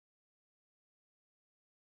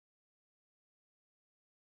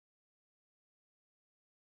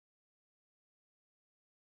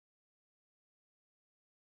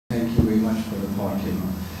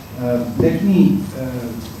Let me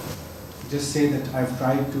just say that I've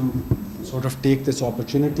tried to sort of take this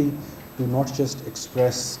opportunity to not just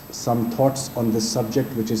express some thoughts on this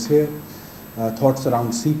subject which is here, thoughts around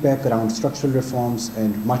CPEC, around structural reforms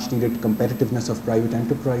and much needed competitiveness of private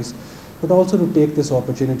enterprise, but also to take this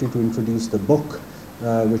opportunity to introduce the book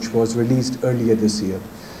which was released earlier this year.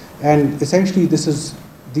 And essentially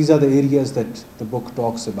these are the areas that the book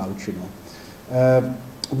talks about, you know.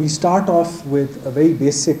 We start off with a very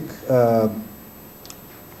basic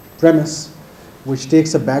premise which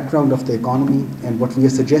takes a background of the economy, and what we are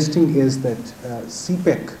suggesting is that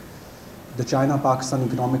CPEC, the China-Pakistan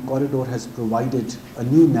Economic Corridor, has provided a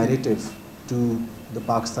new narrative to the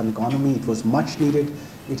Pakistan economy. It was much needed.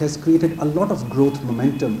 It has created a lot of growth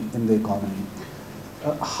momentum in the economy.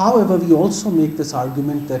 However, we also make this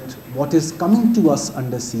argument that what is coming to us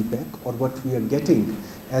under CPEC, or what we are getting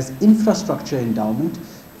as infrastructure endowment,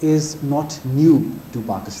 is not new to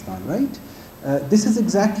Pakistan, right? This is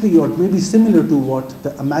exactly or maybe similar to what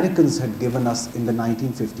the Americans had given us in the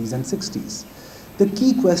 1950s and 60s. The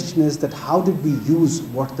key question is that how did we use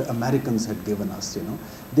what the Americans had given us, you know?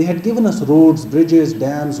 They had given us roads, bridges,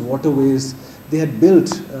 dams, waterways. They had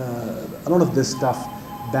built a lot of this stuff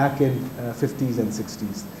back in 50s and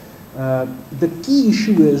 60s. The key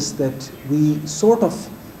issue is that we sort of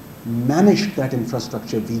managed that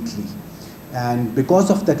infrastructure weakly. And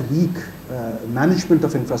because of that weak management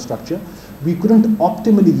of infrastructure, we couldn't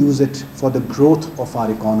optimally use it for the growth of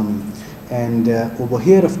our economy. And over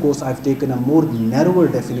here, of course, I've taken a more narrower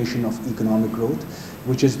definition of economic growth,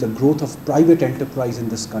 which is the growth of private enterprise in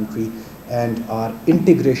this country and our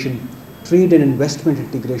integration, trade and investment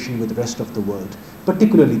integration with the rest of the world,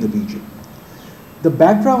 particularly the region. The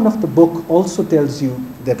background of the book also tells you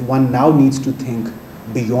that one now needs to think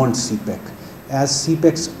beyond CPEC, as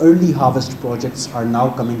CPEC's early harvest projects are now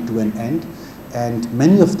coming to an end, and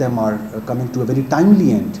many of them are coming to a very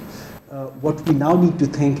timely end. What we now need to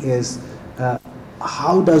think is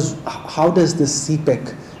how does this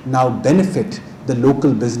CPEC now benefit the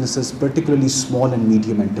local businesses, particularly small and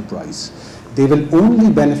medium enterprise? They will only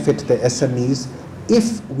benefit the SMEs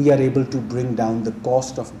if we are able to bring down the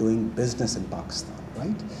cost of doing business in Pakistan,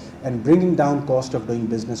 right? And bringing down cost of doing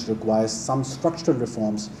business requires some structural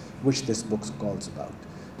reforms, which this book calls about.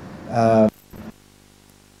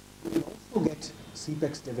 You will also get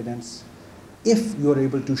CPEC's dividends if you are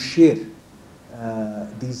able to share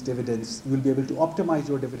these dividends. You will be able to optimize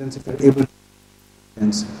your dividends if you are able to share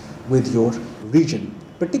dividends with your region,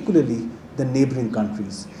 particularly the neighboring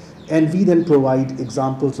countries. And we then provide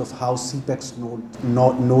examples of how CPEC's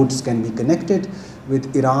nodes can be connected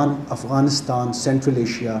with Iran, Afghanistan, Central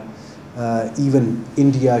Asia, even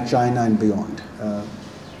India, China, and beyond.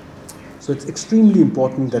 So it's extremely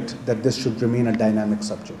important that this should remain a dynamic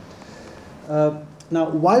subject. Now,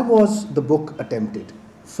 why was the book attempted?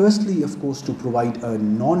 Firstly, of course, to provide a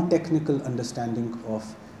non-technical understanding of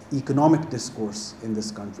economic discourse in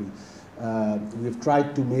this country. We've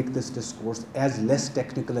tried to make this discourse as less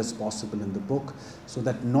technical as possible in the book so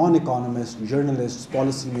that non-economists, journalists,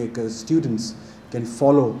 policymakers, students can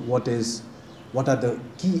follow what are the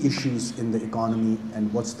key issues in the economy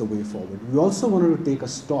and what's the way forward. We also wanted to take a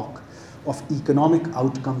stock of economic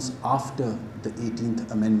outcomes after the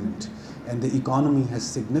 18th Amendment. And the economy has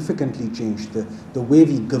significantly changed. The way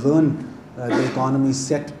we govern the economy,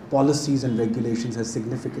 set policies and regulations has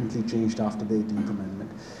significantly changed after the 18th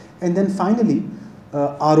Amendment. And then finally,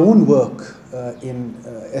 our own work in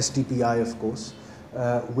STPI, of course,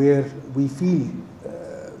 where we feel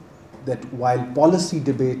that while policy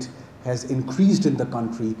debate has increased in the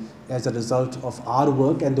country as a result of our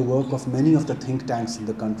work and the work of many of the think tanks in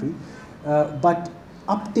the country, but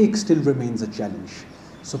uptake still remains a challenge.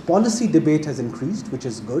 So policy debate has increased, which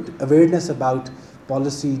is good. Awareness about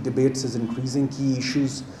policy debates is increasing. Key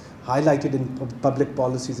issues highlighted in public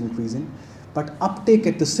policy is increasing. But uptake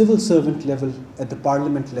at the civil servant level, at the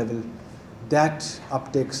parliament level, that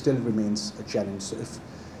uptake still remains a challenge. So if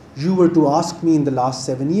you were to ask me in the last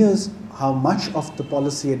 7 years how much of the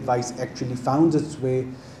policy advice actually found its way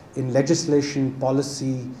in legislation,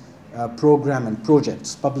 policy, program and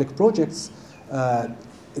projects, public projects,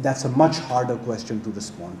 that's a much harder question to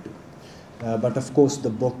respond to. But of course the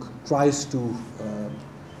book tries to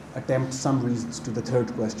attempt some reasons to the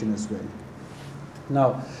third question as well.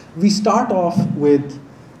 Now, we start off with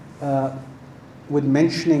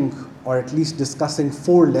mentioning, or at least discussing,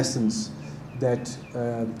 4 lessons that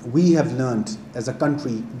we have learned as a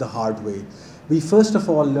country the hard way. We first of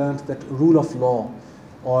all learned that rule of law,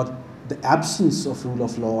 or the absence of rule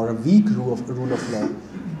of law, or a weak rule of law,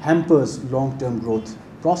 hampers long-term growth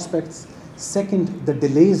prospects. Second, the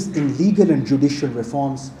delays in legal and judicial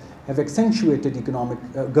reforms have accentuated economic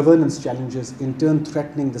governance challenges, in turn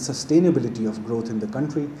threatening the sustainability of growth in the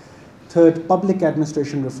country. Third, public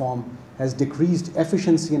administration reform has decreased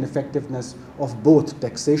efficiency and effectiveness of both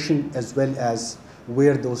taxation as well as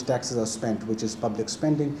where those taxes are spent, which is public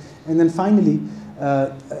spending. And then finally,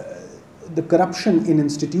 the corruption in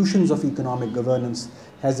institutions of economic governance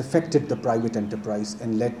has affected the private enterprise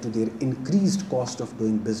and led to their increased cost of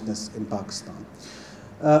doing business in Pakistan.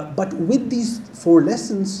 But with these 4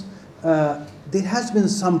 lessons, there has been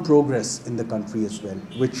some progress in the country as well,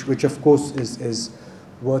 which of course is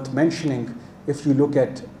worth mentioning if you look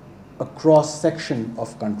at a cross-section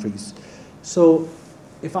of countries. So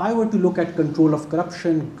if I were to look at control of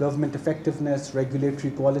corruption, government effectiveness,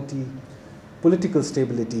 regulatory quality, political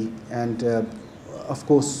stability, and of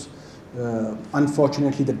course,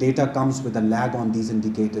 unfortunately, the data comes with a lag on these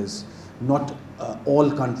indicators. Not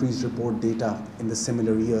all countries report data in the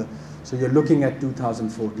similar year. So you're looking at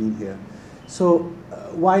 2014 here. So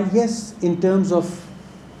while yes, in terms of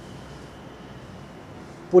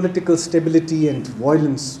political stability and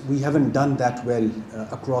violence, we haven't done that well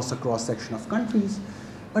across a cross-section of countries.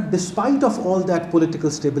 But despite of all that political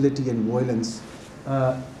stability and violence,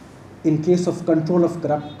 in case of control of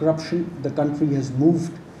corruption, the country has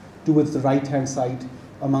moved towards the right-hand side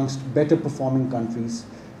amongst better performing countries.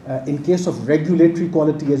 In case of regulatory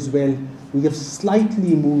quality as well, we have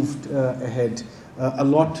slightly moved ahead. A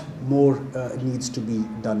lot more needs to be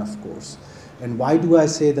done, of course. And why do I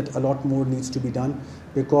say that a lot more needs to be done?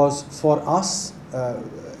 Because for us,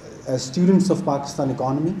 as students of Pakistan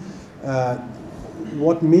economy,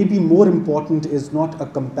 what may be more important is not a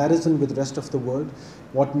comparison with the rest of the world.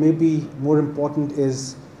 What may be more important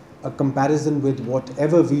is a comparison with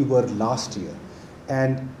whatever we were last year.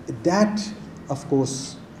 And that, of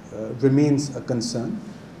course, remains a concern.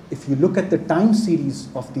 If you look at the time series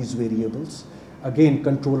of these variables, again,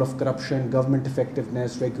 control of corruption, government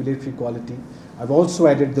effectiveness, regulatory quality. I've also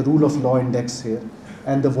added the rule of law index here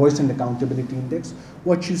and the voice and accountability index.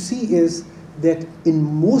 What you see is that in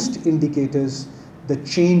most indicators, the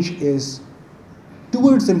change is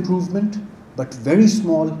towards improvement, but very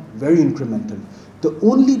small, very incremental. The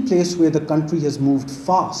only place where the country has moved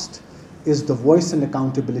fast is the voice and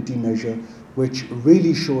accountability measure, which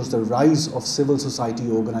really shows the rise of civil society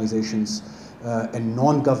organizations and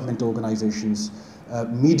non-government organizations,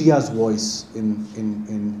 media's voice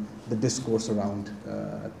in the discourse around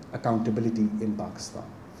accountability in Pakistan.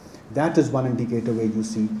 That is one indicator where you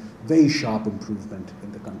see very sharp improvement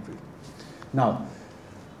in the country. Now,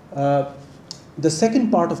 the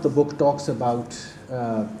second part of the book talks about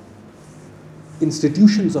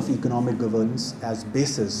institutions of economic governance as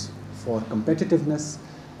basis for competitiveness.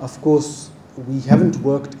 Of course, we haven't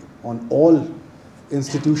worked on all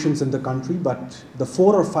institutions in the country, but the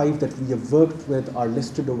 4 or 5 that we have worked with are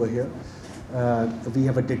listed over here. We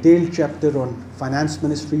have a detailed chapter on Finance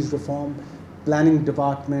Ministry's reform, Planning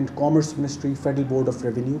Department, Commerce Ministry, Federal Board of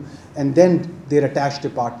Revenue, and then their attached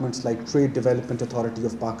departments like Trade Development Authority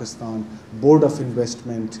of Pakistan, Board of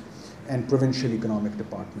Investment, and Provincial Economic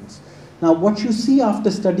Departments. Now, what you see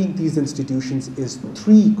after studying these institutions is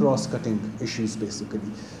 3 cross-cutting issues, basically.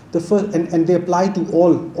 The first, and they apply to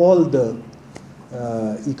all the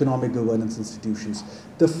economic governance institutions.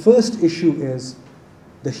 The first issue is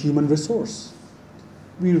the human resource.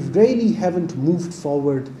 We really haven't moved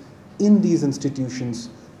forward in these institutions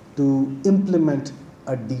to implement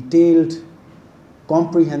a detailed,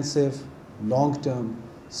 comprehensive, long-term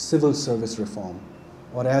civil service reform,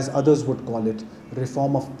 or as others would call it,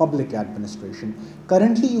 reform of public administration.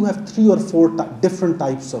 Currently, you have 3 or 4 different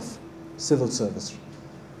types of civil service.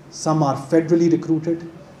 Some are federally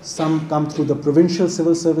recruited, some come through the provincial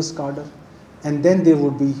civil service cadre, and then there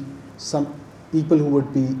would be some people who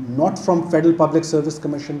would be not from Federal Public Service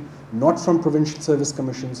Commission, not from provincial service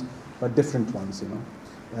commissions, but different ones,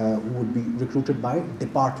 who would be recruited by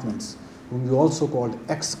departments, whom you also called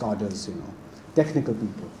ex-cadres, technical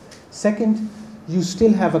people. Second, you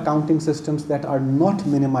still have accounting systems that are not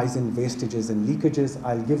minimizing wastages and leakages.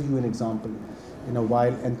 I'll give you an example in a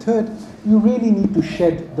while. And third, you really need to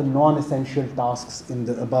shed the non-essential tasks in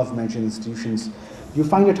the above-mentioned institutions. You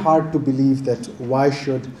find it hard to believe that why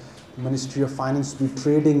should Ministry of Finance be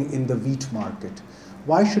trading in the wheat market?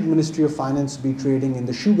 Why should Ministry of Finance be trading in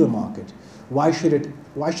the sugar market? Why should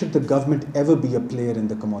the government ever be a player in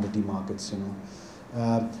the commodity markets?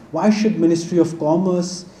 Why should Ministry of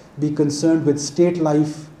Commerce be concerned with State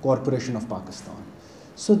Life Corporation of Pakistan?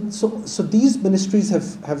 So these ministries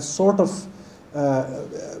have sort of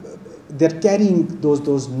they're carrying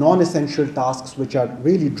those non-essential tasks which are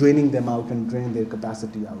really draining them out and draining their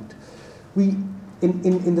capacity out.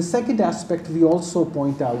 In the second aspect, we also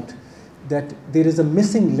point out that there is a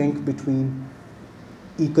missing link between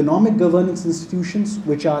economic governance institutions,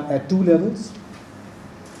 which are at two levels,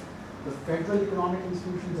 the federal economic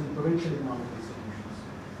institutions and provincial economic institutions.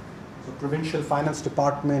 So provincial finance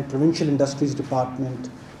department, provincial industries department,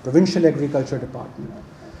 provincial agriculture department.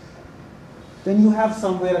 Then you have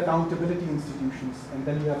somewhere accountability institutions, and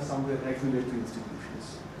then you have somewhere regulatory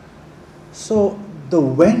institutions. So the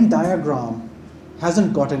Venn diagram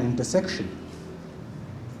hasn't got an intersection.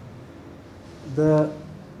 The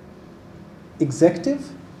executive,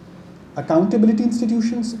 accountability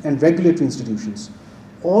institutions, and regulatory institutions,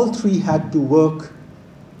 all three had to work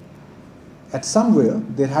at somewhere.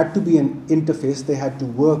 There had to be an interface. They had to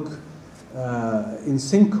work in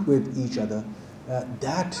sync with each other.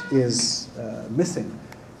 That is missing.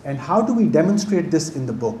 And how do we demonstrate this in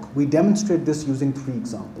the book? We demonstrate this using three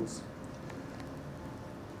examples.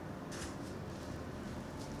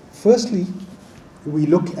 Firstly, we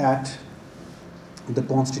look at the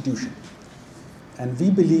Constitution. And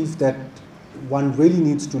we believe that one really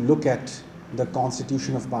needs to look at the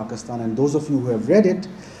Constitution of Pakistan. And those of you who have read it,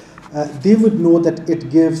 they would know that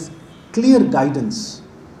it gives clear guidance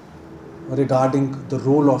regarding the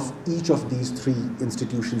role of each of these three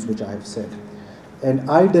institutions which I have said. And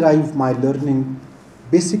I derive my learning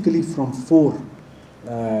basically from four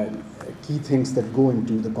key things that go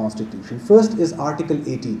into the Constitution. First is Article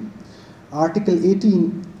 18. Article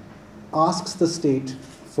 18 asks the state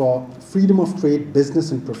for freedom of trade,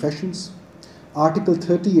 business and professions. Article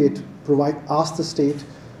 38 asks the state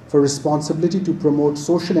for responsibility to promote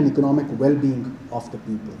social and economic well-being of the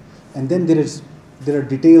people. And then there are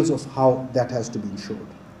details of how that has to be ensured.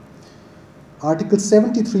 Article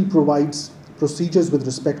 73 provides procedures with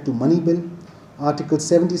respect to money bill. Article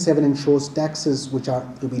 77 ensures taxes which are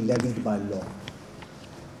to be levied by law.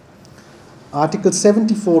 Article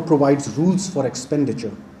 74 provides rules for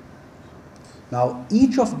expenditure. Now,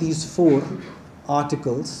 each of these four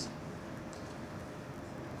articles,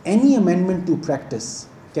 any amendment to practice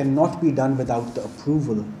cannot be done without the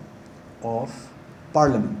approval of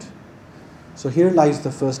Parliament. So here lies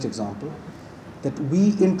the first example, that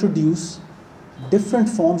we introduce different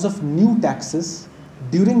forms of new taxes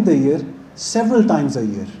during the year, several times a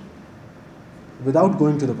year, without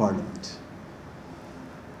going to the Parliament.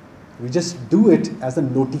 We just do it as a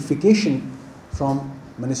notification from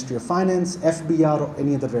Ministry of Finance, FBR, or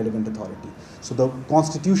any other relevant authority. So the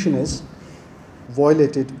Constitution is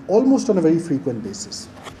violated almost on a very frequent basis.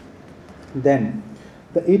 Then,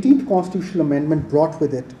 the 18th Constitutional Amendment brought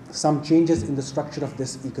with it some changes in the structure of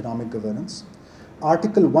this economic governance.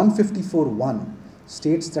 Article 154(1)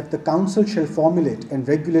 states that the Council shall formulate and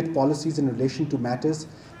regulate policies in relation to matters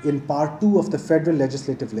in Part 2 of the Federal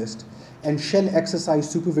Legislative List and shall exercise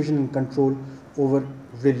supervision and control over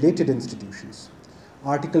related institutions.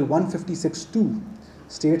 Article 156(2)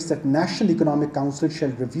 states that National Economic Council shall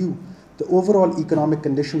review the overall economic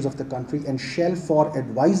conditions of the country and shall, for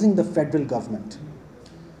advising the federal government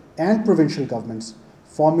and provincial governments,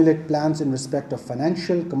 formulate plans in respect of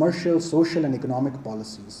financial, commercial, social, and economic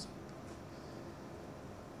policies.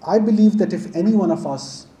 I believe that if any one of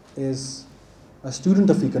us is a student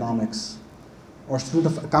of economics or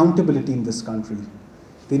student of accountability in this country,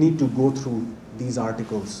 they need to go through these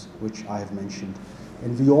articles which I have mentioned.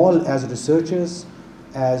 And we all, as researchers,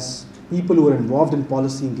 as people who are involved in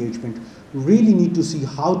policy engagement, really need to see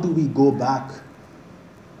how do we go back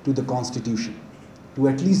to the Constitution, to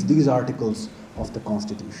at least these articles of the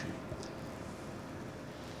Constitution.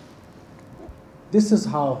 This is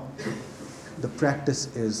how the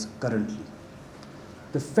practice is currently.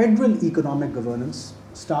 The federal economic governance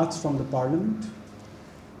starts from the Parliament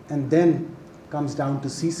and then comes down to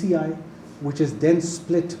CCI, which is then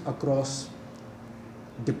split across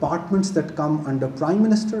departments that come under Prime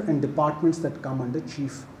Minister and departments that come under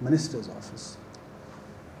Chief Minister's office.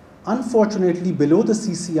 Unfortunately, below the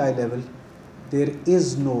CCI level, there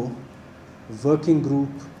is no working group,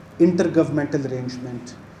 intergovernmental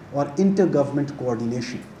arrangement, or intergovernment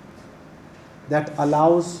coordination that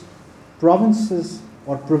allows provinces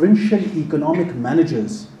or provincial economic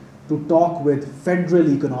managers to talk with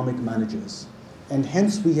federal economic managers. And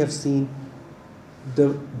hence we have seen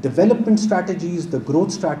the development strategies, the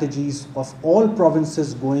growth strategies of all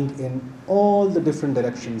provinces going in all the different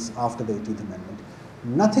directions after the 18th Amendment.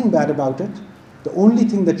 Nothing bad about it. The only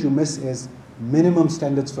thing that you miss is minimum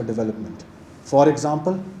standards for development. For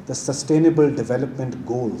example, the Sustainable Development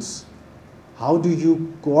Goals. How do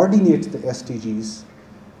you coordinate the SDGs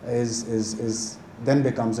is then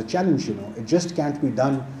becomes a challenge, you know. It just can't be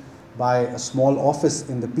done by a small office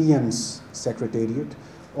in the PM's secretariat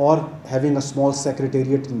or having a small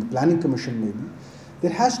secretariat in the Planning Commission maybe.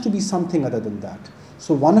 There has to be something other than that.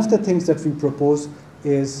 So one of the things that we propose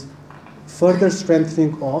is further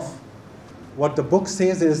strengthening of what the book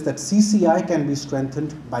says is that CCI can be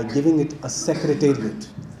strengthened by giving it a secretariat.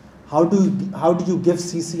 How do you give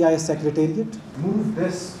CCI a secretariat? Move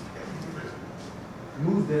this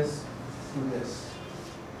to this.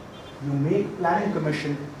 You make Planning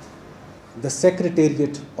Commission the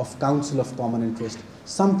Secretariat of Council of Common Interest,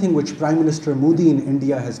 something which Prime Minister Modi in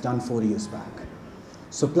India has done 4 years back.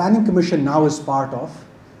 So Planning Commission now is part of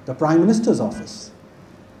the Prime Minister's office.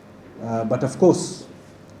 But of course,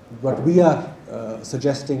 what we are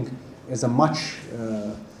suggesting is a much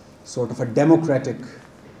sort of a democratic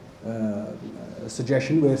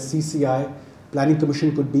suggestion where CCI, Planning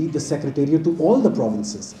Commission, could be the secretariat to all the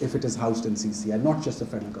provinces if it is housed in CCI, not just the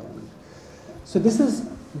federal government. So this is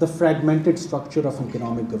the fragmented structure of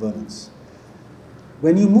economic governance.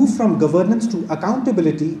 When you move from governance to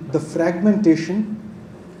accountability, the fragmentation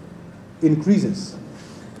increases.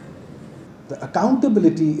 The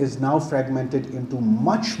accountability is now fragmented into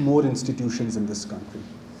much more institutions in this country.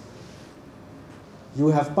 You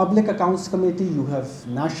have Public Accounts Committee, you have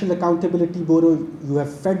National Accountability Bureau, you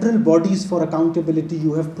have federal bodies for accountability,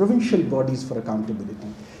 you have provincial bodies for accountability.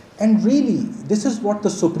 And really, this is what the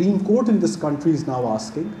Supreme Court in this country is now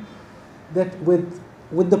asking, that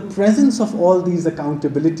with the presence of all these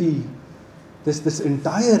accountability, this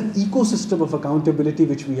entire ecosystem of accountability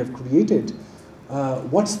which we have created,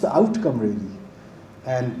 what's the outcome really?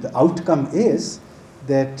 And the outcome is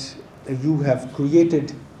that you have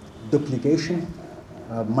created duplication,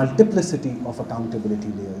 multiplicity of accountability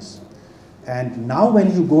layers. And now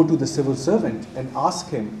when you go to the civil servant and ask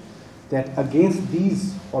him that against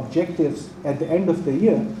these objectives at the end of the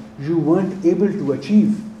year, you weren't able to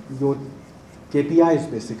achieve your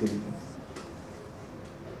KPIs basically.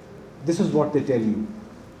 This is what they tell you.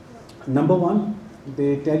 Number one,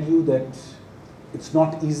 they tell you that it's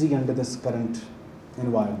not easy under this current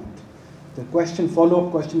environment. The question,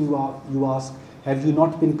 follow-up question you ask, have you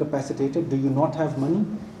not been capacitated? Do you not have money?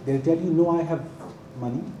 They'll tell you, no, I have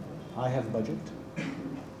money, I have budget.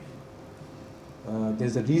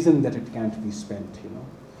 There's a reason that it can't be spent, you know.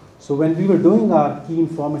 So when we were doing our key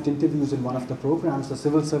informant interviews in one of the programs, the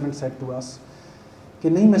civil servant said to us, कि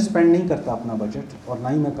नहीं मैं spend नहीं करता अपना budget और ना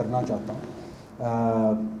ही मैं करना चाहता हूँ.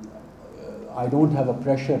 I don't have a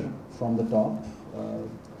pressure from the top.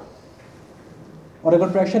 और अगर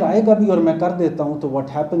प्रेशर आएगा भी और मैं कर देता हूँ तो what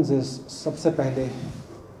happens is सबसे पहले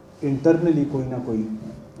internally कोई ना कोई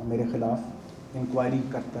मेरे खिलाफ इंक्वायरी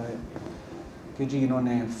करता है कि जी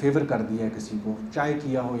इन्होंने फेवर कर दिया है किसी को, चाहे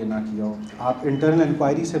किया हो या ना किया हो. आप इंटरनल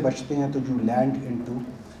इंक्वायरी से बचते हैं तो यू लैंड इनटू,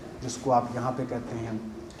 जिसको आप यहाँ पे कहते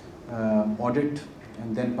हैं audit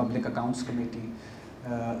and then public accounts committee.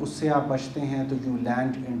 उससे आप बचते हैं तो you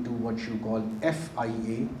land into what you call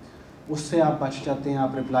FIA. उससे आप बच जाते हैं,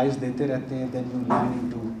 आप रिप्लाइज देते रहते हैं, then you land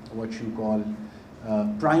into what you call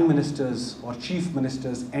prime ministers और chief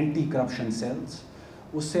ministers anti corruption sales.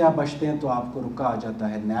 उससे आप बचते हैं तो आपको रुका आ जाता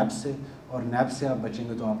है नैब से, और नैब से आप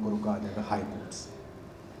बचेंगे तो आपको रुका आ जाएगा हाई कोर्ट से.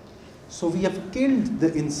 So we have killed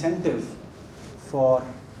the incentive for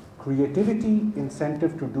creativity,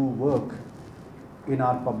 incentive to do work in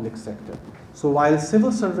our public sector. So while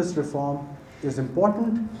civil service reform is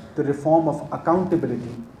important, the reform of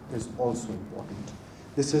accountability is also important.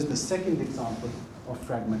 This is the second example of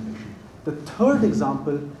fragmentation. The third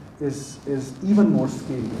example is even more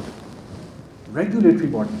scary.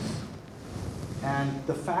 Regulatory bodies. And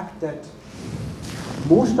the fact that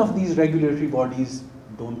most of these regulatory bodies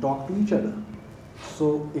don't talk to each other. So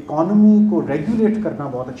economy को regulate करना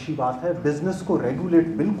बहुत अच्छी बात है, business को regulate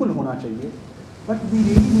बिल्कुल होना चाहिए, but we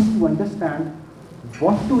really need to understand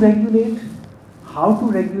what to regulate, how to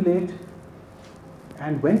regulate,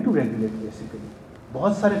 and when to regulate basically.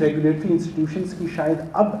 बहुत सारे regulatory institutions की शायद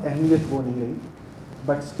अब अहमियत वो नहीं रही,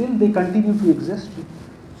 but still they continue to exist.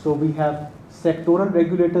 So we have sectoral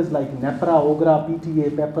regulators like NEPRA, OGRA,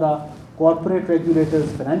 PTA, PEPRA, corporate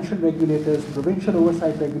regulators, financial regulators, provincial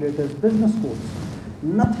oversight regulators, business codes.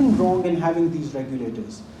 Nothing wrong in having these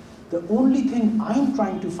regulators. The only thing I'm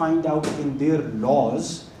trying to find out in their laws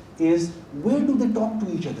is where do they talk to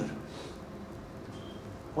each other?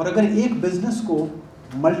 और अगर एक business को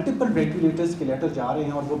multiple regulators के letter जा रहे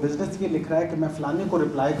हैं और वो business ये लिख रहा है कि मैं फलाने को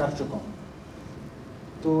reply कर चुका हूँ,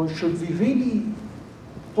 तो should we really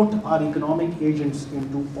put our economic agents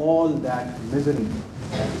into all that misery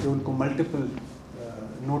कि उनको multiple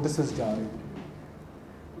notices जा रहे हैं?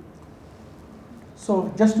 So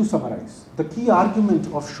just to summarize, the key argument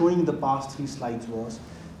of showing the past 3 slides was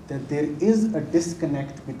that there is a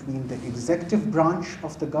disconnect between the executive branch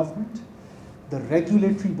of the government, the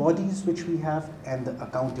regulatory bodies which we have, and the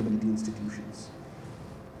accountability institutions.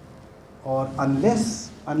 Or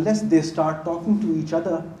unless they start talking to each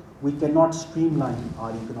other, we cannot streamline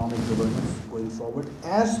our economic governance going forward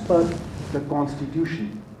as per the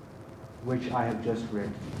constitution which I have just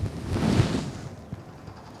read.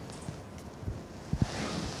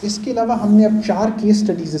 इसके अलावा हमने अब 4 case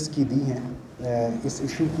studies इसकी दी हैं इस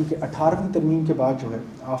issue की कि 18वीं तरमीम के बाद जो है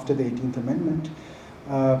after the 18th amendment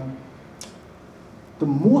the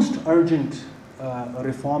most urgent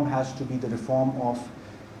reform has to be the reform of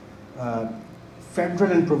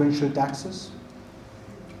federal and provincial taxes,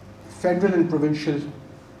 federal and provincial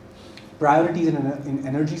priorities in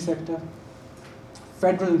energy sector,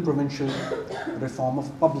 federal and provincial reform of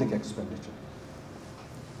public expenditure.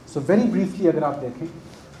 So very briefly अगर आप देखें,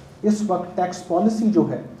 इस वक्त tax policy जो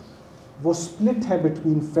है वो split है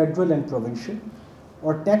between federal and provincial,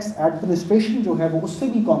 और टैक्स एडमिनिस्ट्रेशन जो है वो उससे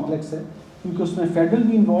भी कॉम्प्लेक्स है क्योंकि उसमें फेडरल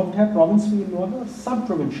भी इन्वॉल्व है, प्रोविंस भी इन्वॉल्व है, और सब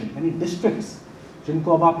प्रोविंशियल यानी डिस्ट्रिक्ट्स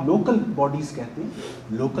जिनको अब आप लोकल बॉडीज कहते हैं,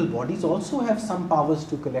 local bodies also have some powers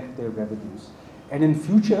to collect their revenues and in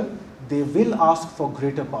future they will ask for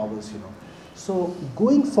greater powers, So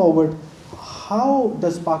going forward, how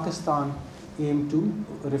does Pakistan aim to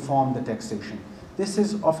reform the taxation? This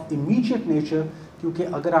is of immediate nature क्योंकि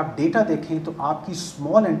अगर आप data देखें तो आपकी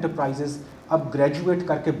small enterprises अब graduate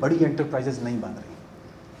करके बड़ी enterprises नहीं बन रही,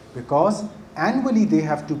 because annually they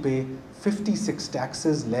have to पे 56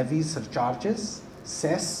 taxes, levies, surcharges,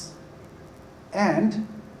 cess, and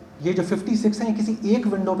ये जो 56 हैं ये किसी एक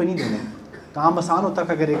विंडो पे नहीं देने, काम आसान होता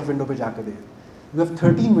है अगर एक विंडो पे जाकर दे. You have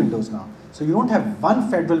 13 windows now. So you don't have one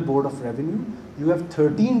federal board of revenue, you have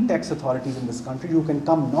 13 tax authorities in this country who can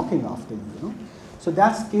come knocking after you, So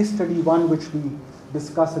that's case study 1 which we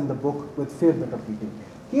discuss in the book with fair bit of detail.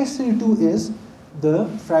 Case study 2 is the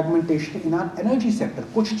fragmentation in our energy sector.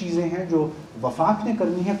 कुछ चीज़ें हैं जो वफाक ने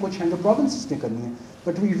करनी है, कुछ हैं जो provinces ने करनी है.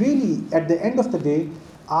 But we really, at the end of the day,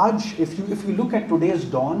 आज, if you look at today's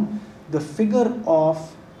dawn, the figure of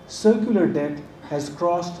circular debt has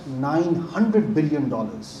crossed $900 billion.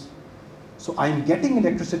 So I'm getting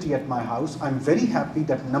electricity at my house. I'm very happy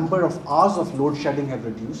that number of hours of load shedding have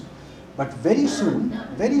reduced. But very soon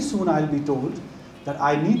I'll be told that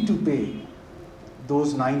I need to pay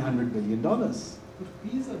those $900 billion.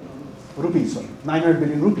 Rupees or dollars? Rupees, sorry. 900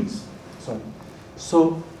 billion rupees. Sorry.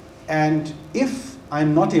 So, and if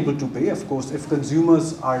I'm not able to pay, of course, if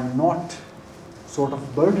consumers are not sort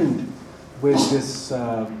of burdened with this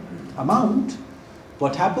amount,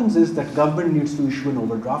 what happens is that government needs to issue an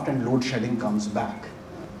overdraft and load shedding comes back,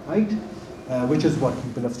 right? Which is what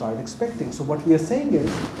people have started expecting. So what we are saying is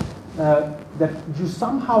that you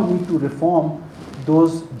somehow need to reform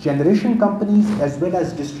those generation companies as well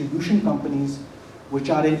as distribution companies which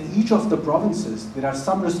are in each of the provinces. There are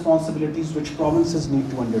some responsibilities which provinces need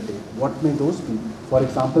to undertake. What may those be? For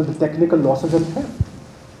example, the technical losses and theft.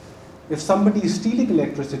 If somebody is stealing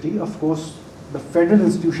electricity, of course, the federal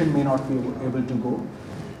institution may not be able to go.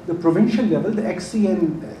 The provincial level, the XC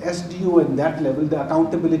and SDO and that level, the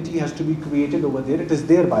accountability has to be created over there. It is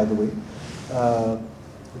there, by the way.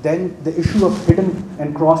 Then the issue of hidden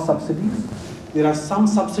and cross subsidies. There are some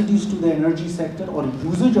subsidies to the energy sector or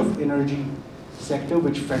usage of energy sector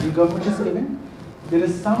which federal government is giving. There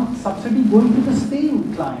is some subsidy going to the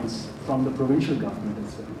same clients from the provincial government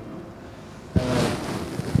as well.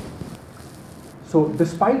 So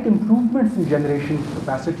despite improvements in generation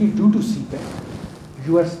capacity due to CPEC,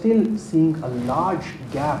 you are still seeing a large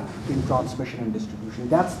gap in transmission and distribution.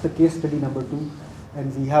 That's the case study number 2,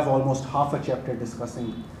 and we have almost half a chapter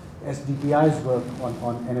discussing SDPI's work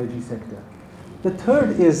on energy sector. The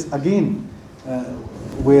third is again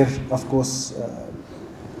where, of course,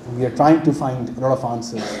 we are trying to find a lot of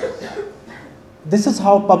answers. This is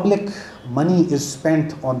how public money is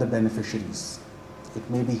spent on the beneficiaries. It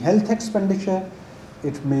may be health expenditure,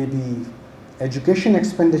 it may be education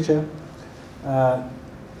expenditure.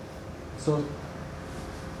 So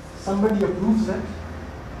somebody approves it.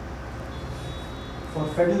 For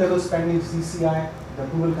federal level spending, CCI, the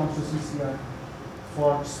approval comes to CCI.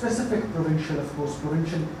 For specific provincial, of course,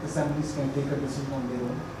 provincial assemblies can take a decision on their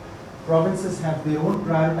own. Provinces have their own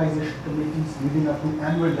prioritization committees leading up to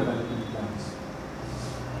annual development plans.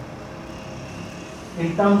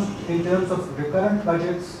 In terms of recurrent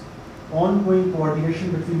budgets, ongoing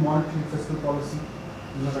coordination between monetary and fiscal policy,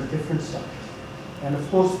 you have a different structure. And of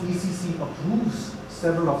course, PCC approves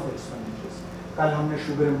several of the expenditures. कल हमने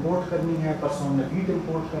sugar import करनी है, परसों हमने wheat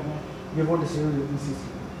import करना है, ये वो decision जो PCC.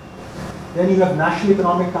 Then you have National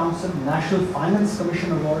Economic Council, National Finance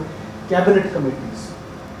Commission Award, Cabinet Committees,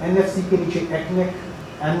 NFC के नीचे ECNEC,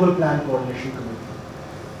 Annual Plan Coordination Committee.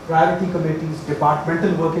 priority committees,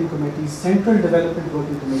 departmental working committees, central development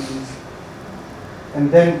working committees,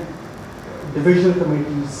 and then divisional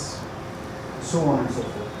committees, so on and so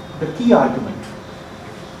forth. The key argument.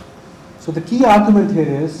 So the key argument here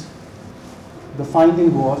is, the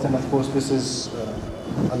finding was, and of course this is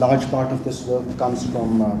a large part of this work comes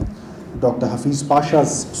from Dr. Hafiz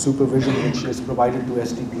Pasha's supervision, which he has provided to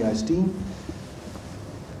SDPI's team.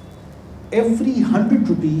 Every 100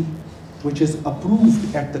 rupee which is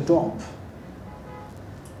approved at the top,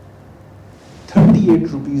 38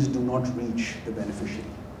 rupees do not reach the beneficiary.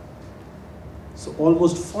 So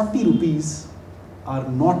almost 40 rupees are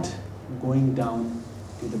not going down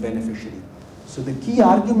to the beneficiary. So the key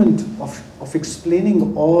argument of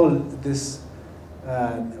explaining all this,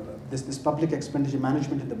 this public expenditure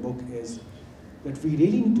management in the book is that we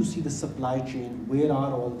really need to see the supply chain. Where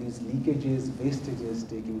are all these leakages, wastages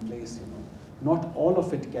taking place? Not all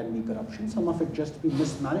of it can be corruption. Some of it just be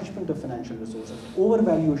mismanagement of financial resources,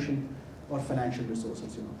 overvaluation or financial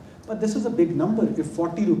resources. But this is a big number if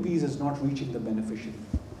 40 rupees is not reaching the beneficiary.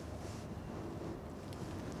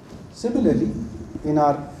 Similarly, in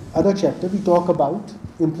our other chapter, we talk about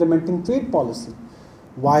implementing trade policy.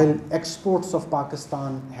 While exports of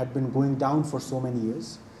Pakistan had been going down for so many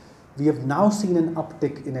years, we have now seen an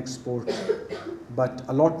uptick in exports, but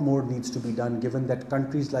a lot more needs to be done given that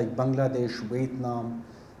countries like Bangladesh, Vietnam,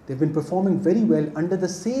 they've been performing very well under the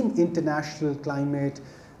same international climate,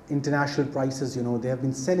 international prices, they have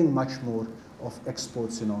been selling much more of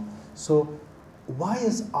exports, So why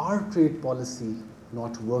is our trade policy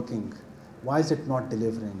not working? Why is it not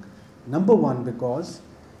delivering? Number one, because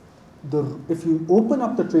if you open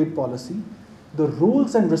up the trade policy, the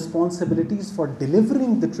roles and responsibilities for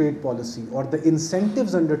delivering the trade policy or the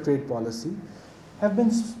incentives under trade policy have been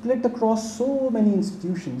split across so many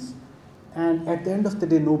institutions, and at the end of the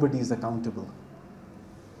day, nobody is accountable.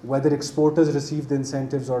 Whether exporters received the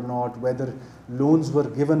incentives or not, whether loans were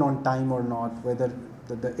given on time or not, whether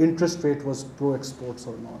the interest rate was pro-exports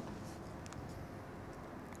or not.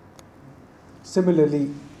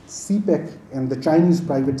 Similarly, CPEC and the Chinese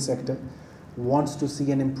private sector wants to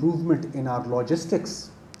see an improvement in our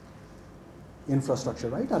logistics infrastructure,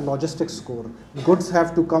 right? Our logistics score. Goods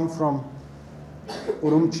have to come from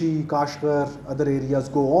Urumqi, Kashgar, other areas,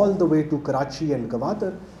 go all the way to Karachi and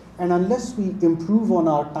Gwadar. And unless we improve on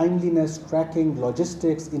our timeliness, tracking,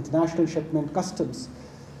 logistics, international shipment, customs,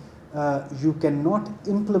 you cannot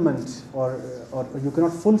implement or you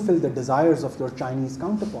cannot fulfill the desires of your Chinese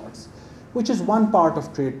counterparts, which is one part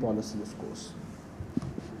of trade policy, of course.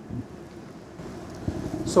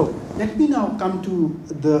 So let me now come to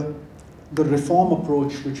the reform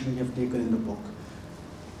approach which we have taken in the book.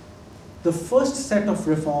 The first set of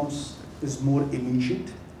reforms is more immediate.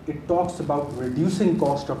 It talks about reducing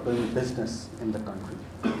cost of doing business in the country.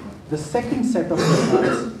 The second set of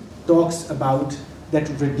reforms talks about that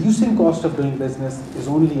reducing cost of doing business is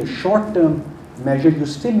only a short-term measure. You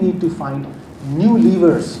still need to find new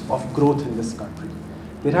levers of growth in this country.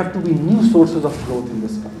 There have to be new sources of growth in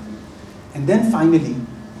this country. And then finally,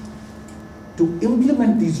 to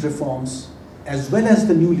implement these reforms, as well as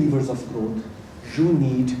the new levers of growth, you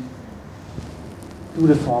need to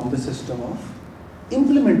reform the system of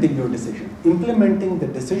implementing your decision, implementing the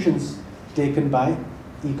decisions taken by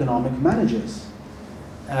economic managers.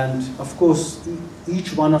 And of course,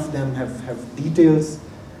 each one of them have details,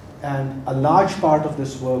 and a large part of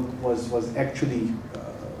this work was actually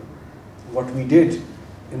what we did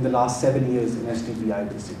in the last 7 years in SDPI,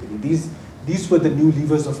 basically. These were the new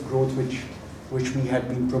levers of growth which we had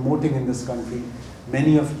been promoting in this country.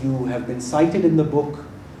 Many of you have been cited in the book.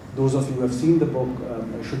 Those of you who have seen the book,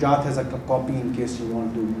 Shujat has a copy in case you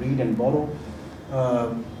want to read and borrow.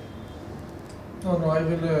 No, I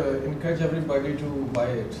will encourage everybody to buy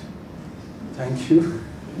it. Thank you.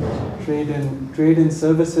 Trade and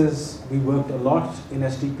services, we worked a lot in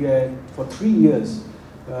SDPI for 3 years.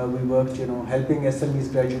 We worked, helping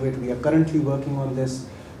SMEs graduate. We are currently working on this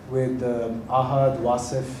with Ahmed,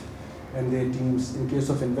 Wasif, and their teams. In case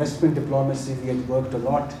of investment diplomacy, we had worked a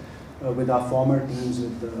lot with our former teams,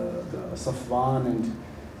 with Safwan and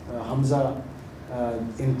Hamza.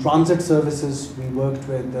 In transit services, we worked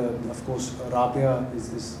with, of course, Rabia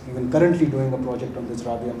is even currently doing a project on this,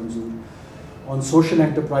 Rabia Manzoor. On social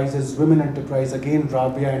enterprises, women enterprise, again,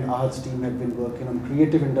 Rabia and Ahad's team have been working on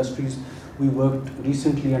creative industries. We worked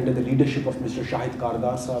recently under the leadership of Mr. Shahid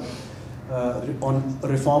Kardar Sahab on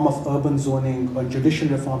reform of urban zoning, on judicial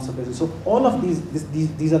reforms of business. So all of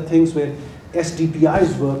these are things where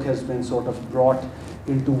SDPI's work has been sort of brought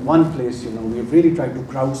into one place. We have really tried to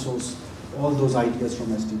crowdsource all those ideas from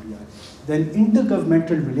SDPI. Then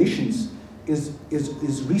intergovernmental relations is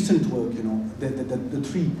recent work, you know, the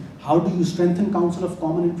three. How do you strengthen Council of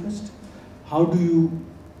Common Interest? How do you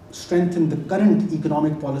strengthen the current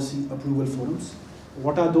economic policy approval forums?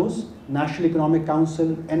 What are those? National Economic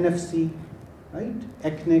Council, NFC, right?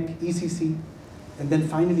 ECNEC, ECC. And then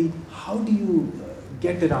finally, how do you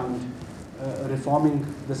get around reforming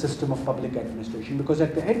the system of public administration? Because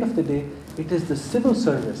at the end of the day, it is the civil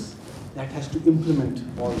service that has to implement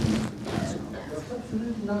all these things. Should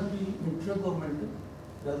it not be intragovernmental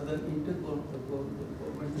rather than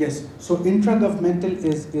intergovernmental? Yes, so intragovernmental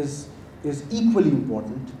is equally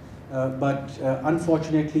important, but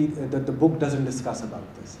unfortunately the book doesn't discuss about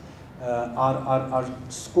this. Our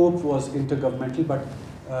scope was intergovernmental, but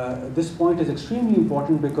this point is extremely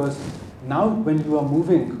important because now when you are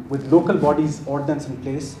moving with local bodies ordinance in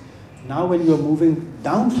place, now when you are moving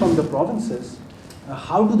down from the provinces,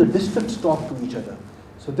 how do the districts talk to each other?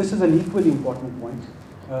 So this is an equally important point.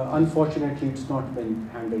 Unfortunately, it's not been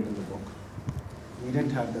handled in the book. We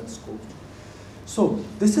didn't have that scope. So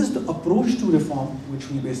this is the approach to reform, which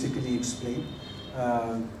we basically explain.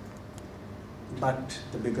 But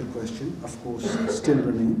the bigger question, of course, still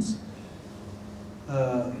remains.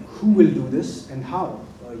 Who will do this and how?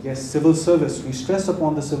 Yes, civil service. We stress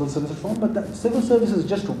upon the civil service reform, but the civil service is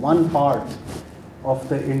just one part of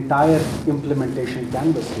the entire implementation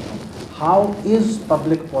canvas. How is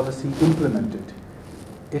public policy implemented?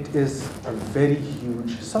 It is a very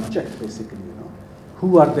huge subject, basically.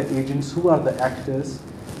 Who are the agents? Who are the actors?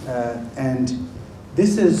 And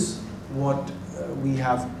this is what we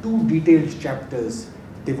have two detailed chapters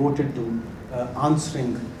devoted to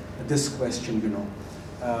answering this question.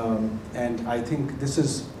 And I think this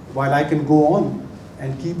is, while I can go on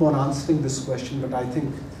and keep on answering this question, but I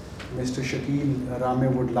think Mr. Shakil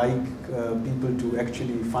Rame would like people to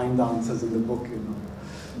actually find the answers in the book,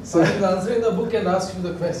 So I will answer in the book and ask you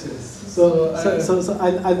the questions. So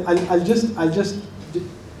I'll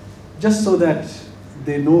just so that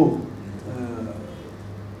they know.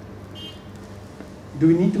 Do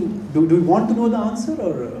we need to? Do we want to know the answer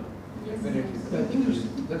or? Definitely. I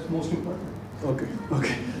think that's most important. Okay.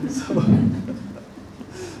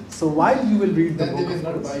 So while you will read the book, then they will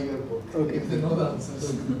not buy your book. Okay. If they know the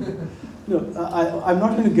answers. No, I'm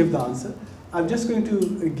not going to give the answer. I'm just going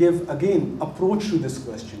to give, again, approach to this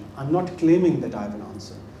question. I'm not claiming that I have an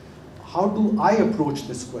answer. How do I approach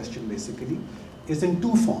this question, basically, is in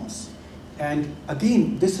two forms. And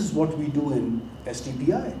again, this is what we do in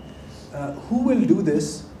SDPI. Who will do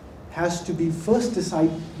this has to be first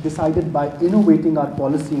decided by innovating our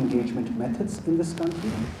policy engagement methods in this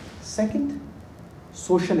country. Second,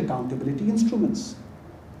 social accountability instruments.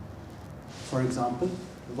 For example,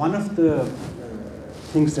 one of the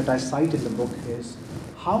things that I cite in the book is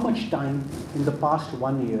how much time in the past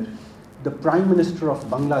 1 year the Prime Minister of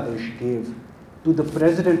Bangladesh gave to the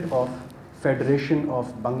President of Federation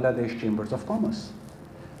of Bangladesh Chambers of Commerce.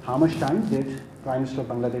 How much time did Prime Minister of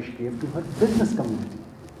Bangladesh give to her business community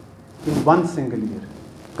in one single year,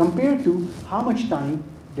 compared to how much time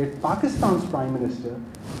did Pakistan's Prime Minister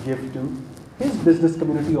give to his business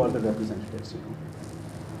community or the representatives?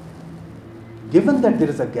 Given that there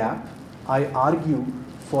is a gap, I argue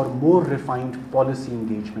for more refined policy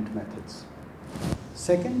engagement methods.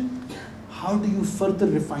 Second, how do you further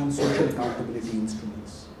refine social accountability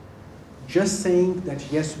instruments? Just saying that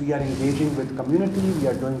yes, we are engaging with community, we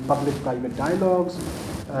are doing public-private dialogues,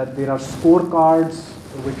 there are scorecards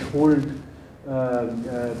which hold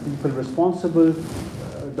people responsible.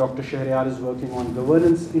 Dr. Shahriyar is working on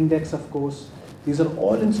governance index, of course. These are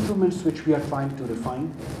all instruments which we are trying to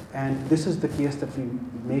refine, and this is the case that we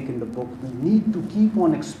make in the book. We need to keep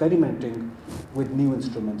on experimenting with new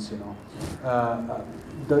instruments.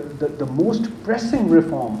 The most pressing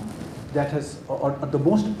reform that has, or the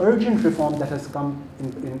most urgent reform that has come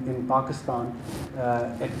in Pakistan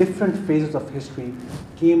at different phases of history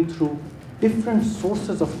came through different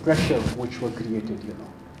sources of pressure which were created,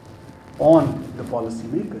 on the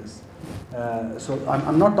policymakers. So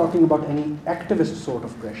I'm not talking about any activist sort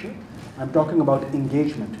of pressure. I'm talking about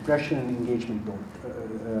engagement, pressure and engagement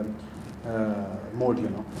mode.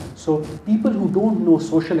 So people who don't know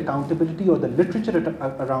social accountability or the literature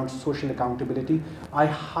around social accountability, I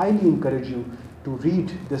highly encourage you to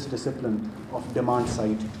read this discipline of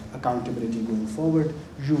demand-side accountability going forward.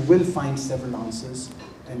 You will find several answers,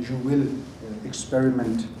 and you will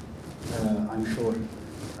experiment, I'm sure,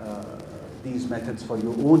 these methods for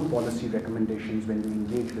your own policy recommendations when you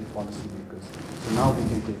engage with policymakers. So now we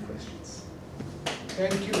can take questions.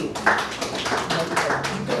 Thank you.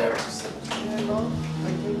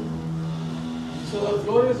 So the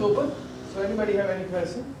floor is open. So anybody have any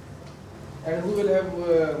question? And who will have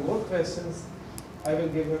more questions, I will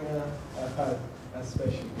give him a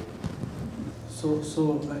special gift.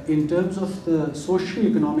 So in terms of the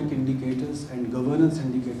socio-economic indicators and governance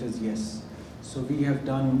indicators, yes. So we have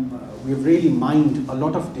really mined a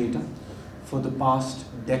lot of data for the past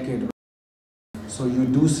decade. So you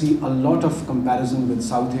do see a lot of comparison with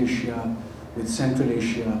South Asia, with Central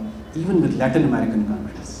Asia, even with Latin American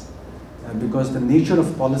countries. Because the nature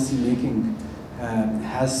of policy making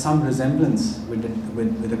has some resemblance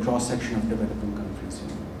with a cross-section of developing countries.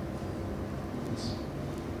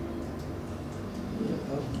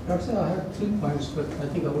 Doctor, I have 3 points, but I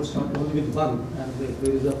think I will start only with one, and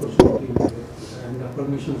there is opportunity and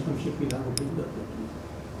permission from Shakil. I will do that.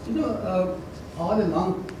 You know, all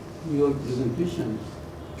along your presentation,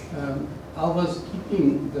 I was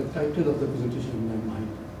keeping the title of the presentation in my mind,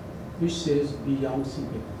 which says Beyond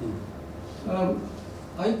CPEC.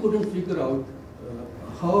 I couldn't figure out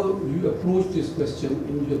how you approach this question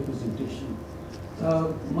in your presentation.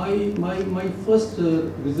 My first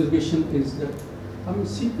reservation is that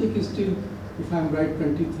CPEC is still, if I'm right,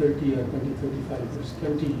 2030 or 2035 years,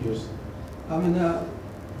 20 years.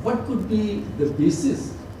 What could be the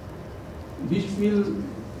basis which will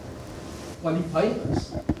qualify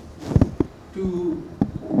us to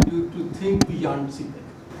think beyond CPEC?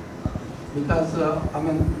 Because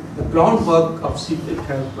the groundwork of CPEC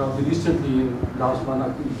has probably recently, in last 1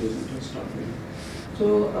 or 2 years, it has started.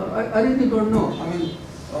 So I really don't know.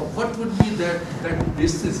 What would be that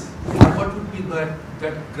basis? What would be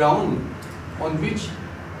that ground on which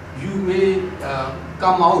you may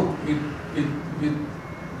come out with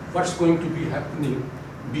what's going to be happening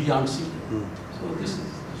beyond CPEC? So this is.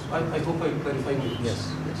 I hope I clarify my question. Yes.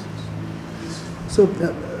 So,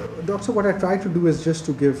 Doctor, what I try to do is just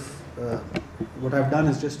to give, what I've done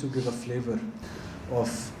is just to give a flavor of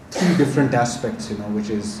 3 different aspects, which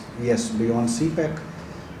is, yes, beyond CPEC,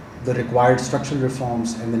 the required structural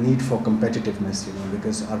reforms and the need for competitiveness,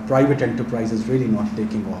 because our private enterprise is really not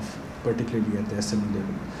taking off, particularly at the SME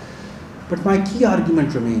level. But my key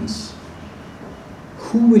argument remains,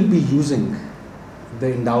 who will be using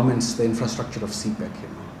the endowments, the infrastructure of CPEC,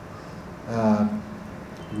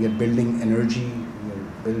 we are building energy, we are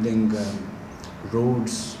building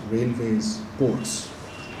roads, railways, ports.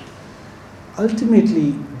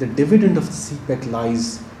 Ultimately, the dividend of the CPEC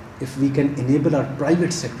lies if we can enable our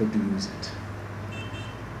private sector to use it.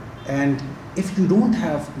 And if you don't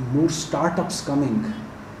have more startups coming,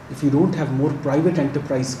 if you don't have more private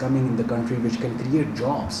enterprise coming in the country which can create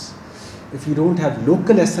jobs, if you don't have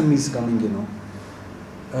local SMEs coming,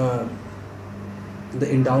 the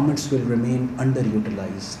endowments will remain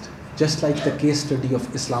underutilized. Just like the case study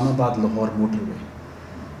of Islamabad-Lahore motorway.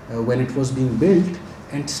 When it was being built,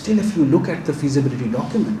 and still if you look at the feasibility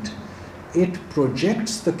document, it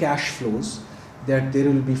projects the cash flows that there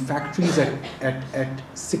will be factories at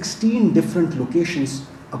 16 different locations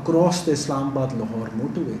across the Islamabad-Lahore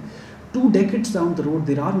motorway. 2 decades down the road,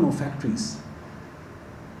 there are no factories.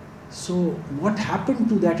 So what happened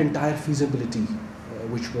to that entire feasibility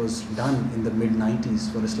which was done in the mid-90s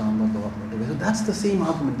for Islamabad-Lahore motorway? So that's the same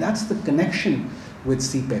argument. That's the connection with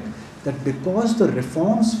CPEC, that because the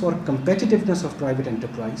reforms for competitiveness of private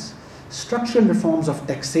enterprise, structural reforms of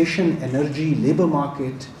taxation, energy, labor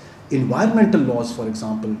market, environmental laws, for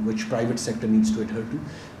example, which private sector needs to adhere to,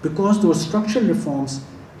 because those structural reforms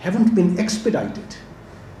haven't been expedited,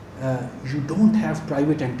 you don't have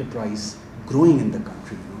private enterprise growing in the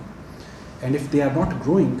country. And if they are not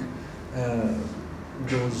growing,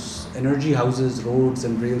 those energy houses, roads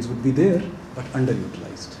and rails would be there, but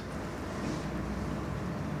underutilized.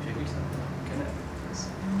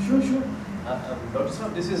 Sure. Dr.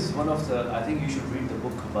 Saab, this is one of the, I think you should read the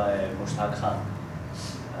book by Mushtaq Khan,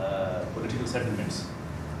 Political Settlements,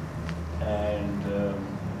 and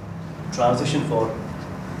transition for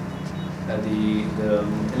the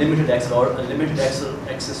limited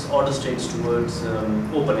access order states towards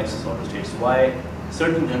open access order states. Why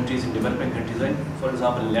certain countries in developing countries, and for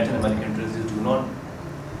example in Latin American countries, do not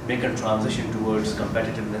make a transition towards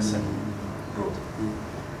competitiveness and growth.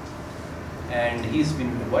 And he's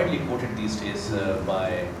been widely quoted these days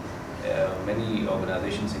by many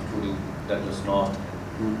organizations, including Douglas North.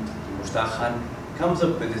 Mushtaq Khan comes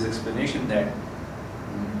up with his explanation that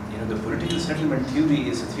the political settlement theory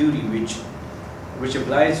is a theory which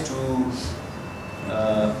applies to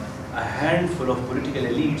a handful of political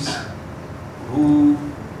elites who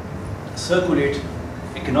circulate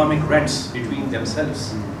economic rents between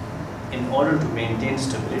themselves in order to maintain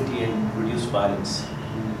stability and reduce violence.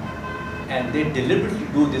 And they deliberately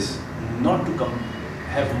do this not to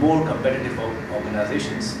have more competitive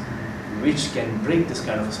organizations which can break this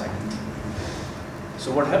kind of a cycle.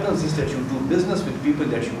 So what happens is that you do business with people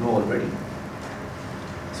that you know already.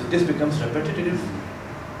 So this becomes repetitive,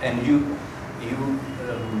 and you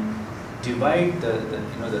divide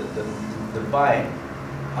the pie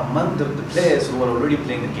among the players who are already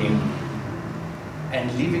playing the game,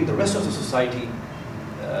 and leaving the rest of the society,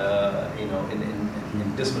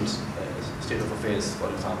 in dismal state of affairs, for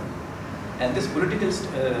example. And this political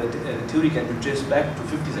theory can be traced back to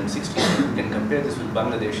 50s and 60s. You can compare this with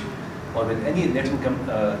Bangladesh or with any Latin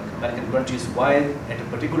American countries, why at a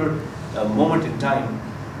particular moment in time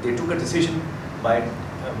they took a decision by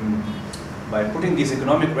putting these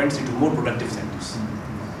economic rents into more productive centers,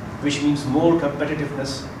 which means more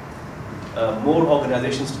competitiveness, more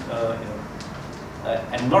organizations,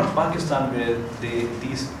 and not Pakistan, where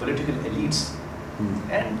these political elites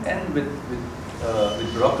and with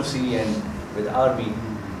bureaucracy and with army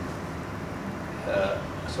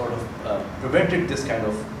sort of prevented this kind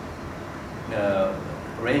of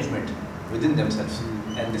arrangement within themselves.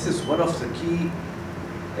 And this is one of the key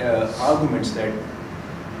arguments, that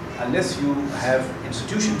unless you have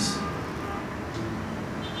institutions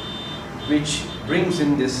which brings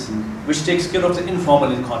in this, which takes care of the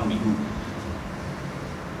informal economy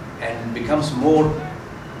and becomes more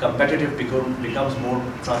competitive, becomes more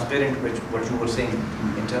transparent, which what you were saying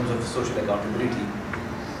in terms of social accountability,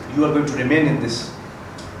 you are going to remain in this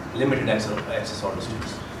limited access order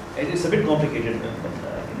states. It's a bit complicated.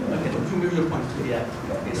 Yeah,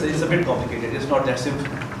 it's a bit complicated. It's not that simple.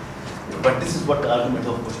 But this is what the argument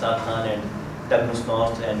of Mushtaq Khan and Douglas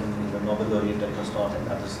North and Nobel laureate Douglas North and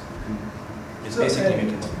others is basically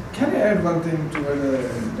making. Can I add one thing to what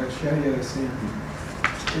Dr. Shahriar is saying?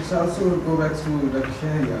 It's also go back to Dr.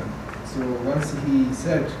 Shahriar. So once he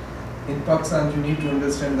said, in Pakistan you need to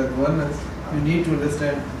understand the governance, you need to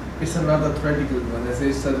understand it's not a theoretical governance,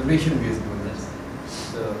 it's a relation-based governance.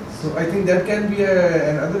 So I think that can be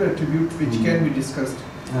another attribute which can be discussed.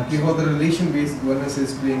 How the relation-based governance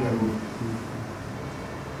is playing a role.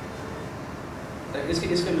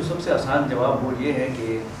 इसका जो सबसे आसान जवाब वो ये है कि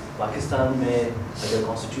पाकिस्तान में अगर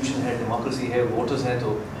कॉन्स्टिट्यूशन है, डेमोक्रेसी है, वोटर्स हैं, तो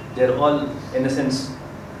they are all in a sense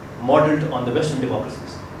modeled on the Western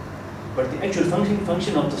democracies. But the actual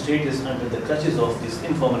function of the state is under the clutches of this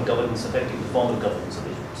informal governance affecting the formal governance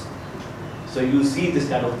arrangements. So you see this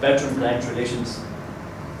kind of patron-client relations,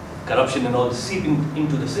 corruption and all seeping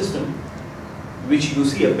into the system, which you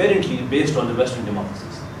see apparently based on the Western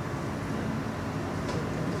democracies.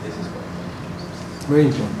 This is very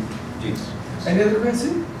important. Yes. Any other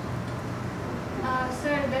question?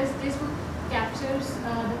 Sir, this book captures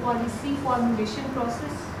the policy formulation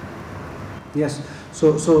process? Yes.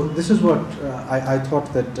 So this is what I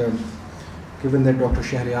thought that, given that Dr.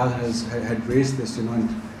 Shahriar had raised this, and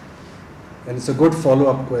it's a good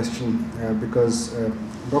follow-up question because,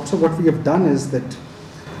 Doctor, what we have done is that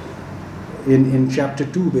in chapter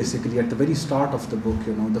 2, basically at the very start of the book,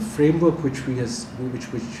 the framework which we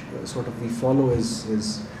follow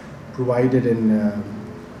is provided in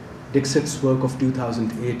Dixit's work of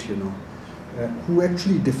 2008, who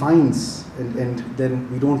actually defines, and then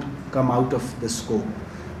we don't come out of the scope,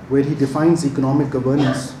 where he defines economic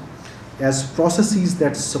governance as processes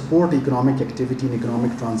that support economic activity and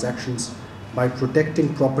economic transactions by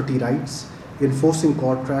protecting property rights, enforcing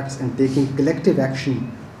contracts, and taking collective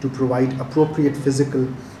action to provide appropriate physical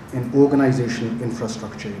and organizational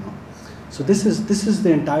infrastructure. So this is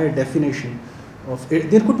the entire definition of it.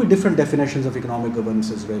 There could be different definitions of economic governance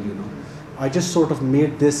as well. I just sort of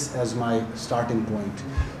made this as my starting point,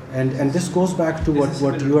 and this goes back to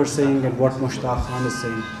what you are saying and what Mushtaq Khan is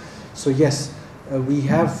saying. So yes, we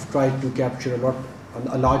have tried to capture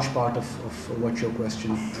a large part of what your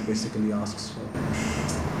question basically asks.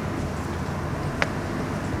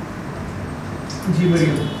 Just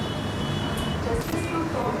to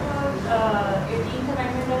talk about 18th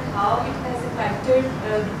Amendment and how it has affected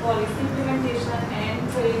the policy implementation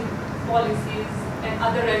and trade policies and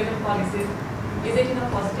other relevant policies. Is it in a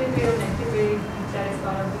positive way or negative way that is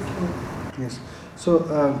part of this book? Yes.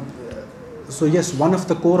 So yes, one of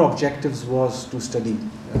the core objectives was to study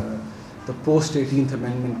the post-18th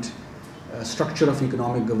Amendment structure of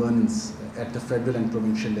economic governance at the federal and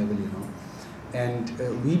provincial level, And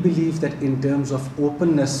we believe that in terms of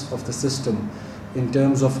openness of the system, in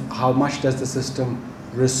terms of how much does the system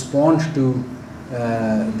respond to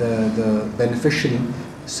the beneficiary,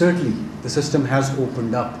 certainly the system has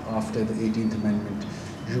opened up after the 18th Amendment.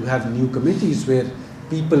 You have new committees where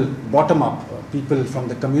people, bottom up, people from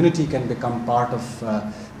the community can become part of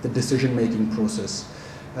the decision-making process.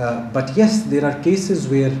 But yes, there are cases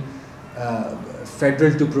where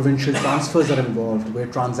federal to provincial transfers are involved, where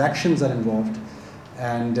transactions are involved,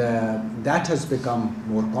 And that has become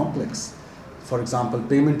more complex. For example,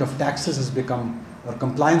 payment of taxes has become, or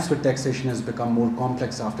compliance with taxation has become more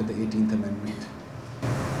complex after the 18th Amendment.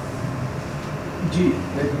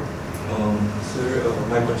 Sir,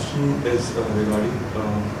 my question is regarding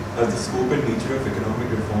has the scope and nature of economic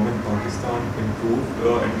reform in Pakistan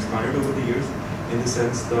improved and expanded over the years, in the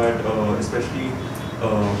sense that especially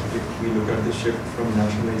if we look at the shift from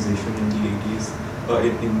nationalization in the 80s,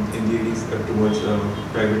 towards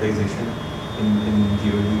privatization in the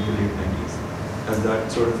early to late 90s, has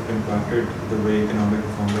that sort of impacted the way economic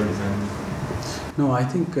reforms are designed? No, I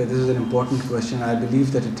think this is an important question. I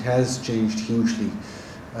believe that it has changed hugely.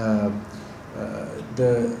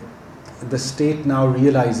 The state now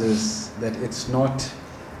realizes that it's not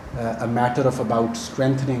a matter of about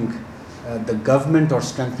strengthening the government or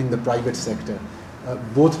strengthening the private sector.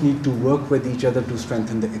 Both need to work with each other to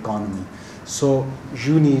strengthen the economy. So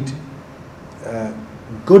you need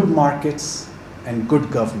good markets and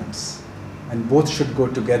good governments, and both should go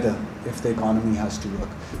together if the economy has to work.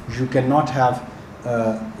 You cannot have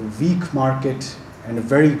a weak market and a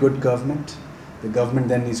very good government. The government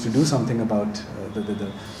then needs to do something about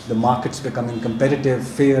the markets becoming competitive,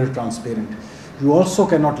 fair, transparent. You also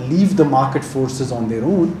cannot leave the market forces on their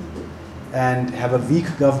own and have a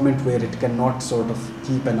weak government where it cannot sort of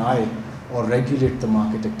keep an eye or regulate the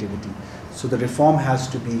market activity. So the reform has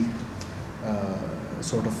to be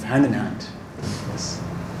sort of hand in hand. Yes.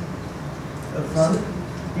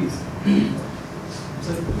 Please.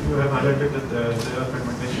 Sir, you have highlighted that there are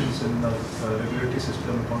fragmentations in the regulatory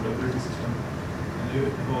system, accountability system, and you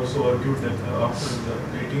have also argued that after the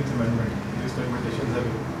 18th Amendment, these fragmentations have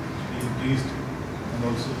increased, and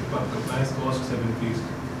also the compliance costs have increased.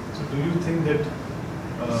 So do you think that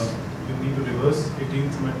you need to reverse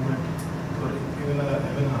 18th Amendment, or even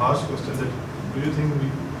a harsh question that do you think we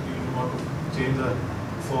want to change the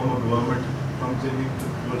form of government from changing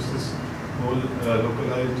towards this whole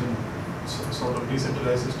localized and sort of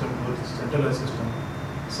decentralized system towards centralized system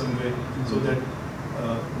some way, so that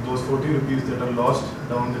those 40 rupees that are lost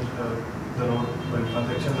down the road when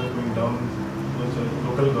transactions are going down towards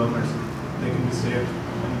local governments, they can be saved.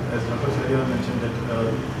 And as Dr. Sharia mentioned that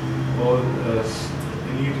all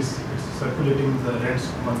elite is circulating the rents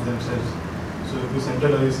among themselves. So if we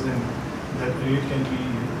centralize, then that elite can be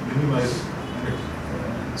minimized,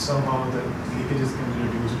 and somehow the leakages can be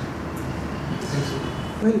reduced.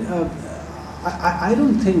 Well, I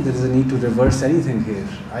don't think there is a need to reverse anything here.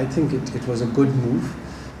 I think it was a good move.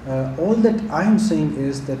 All that I am saying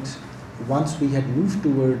is that once we had moved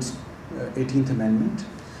towards 18th Amendment,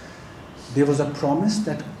 there was a promise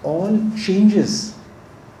that all changes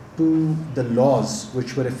to the laws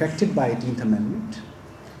which were affected by 18th Amendment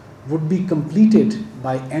would be completed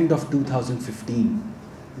by end of 2015.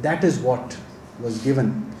 That is what was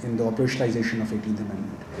given in the operationalization of 18th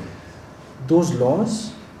Amendment. Those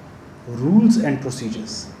laws, rules and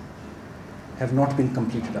procedures have not been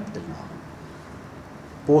completed up till now.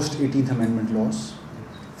 Post 18th Amendment laws,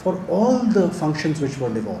 for all the functions which were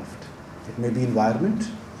devolved, it may be environment,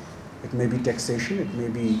 it may be taxation, it may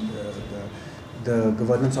be the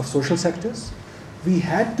governance of social sectors, we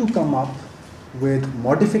had to come up with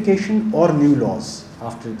modification or new laws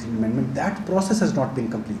after 18th Amendment. That process has not been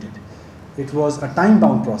completed. It was a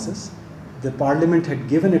time-bound process. The Parliament had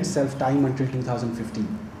given itself time until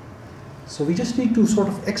 2015. So we just need to sort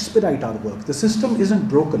of expedite our work. The system isn't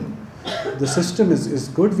broken. The system is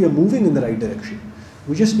good. We are moving in the right direction.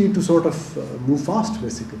 We just need to sort of move fast,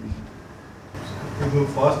 basically. If we move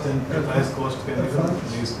fast, then the highest cost can be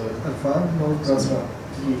raised.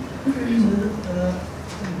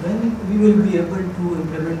 When we will be able to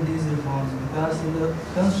implement these reforms, because in the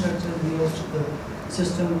current structure we have the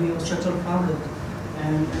system, we have structural problems,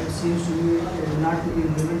 and it seems to be not to be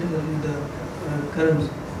implemented in the current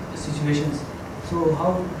situations. So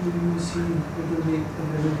how do you see it will be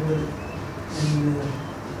implementable, and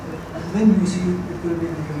when you see it will be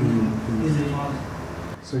implemented, these reforms?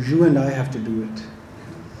 So you and I have to do it.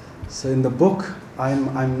 So in the book,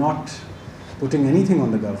 I'm not putting anything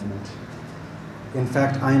on the government. In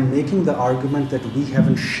fact, I'm making the argument that we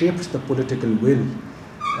haven't shaped the political will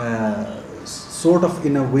sort of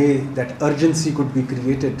in a way that urgency could be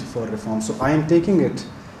created for reform. So I am taking it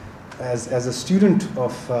as a student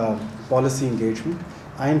of policy engagement.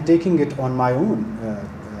 I am taking it on my own,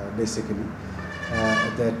 basically,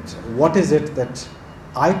 that what is it that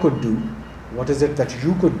I could do, what is it that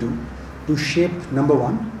you could do to shape, number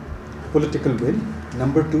one, political will,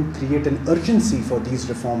 number two, create an urgency for these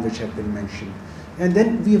reforms which have been mentioned. And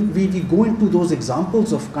then we go into those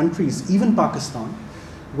examples of countries, even Pakistan,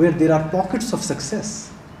 where there are pockets of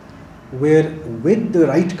success. where with the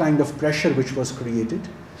right kind of pressure which was created,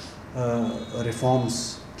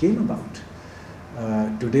 reforms came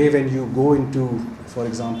about. Today when you go into, for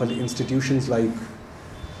example, institutions like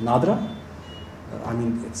Nadra, I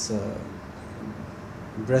mean, it's a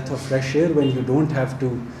breath of fresh air when you don't have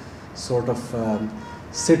to sort of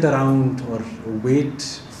sit around or wait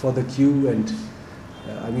for the queue. And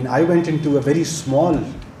I mean, I went into a very small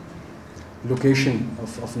location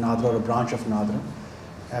of Nadra, or a branch of Nadra,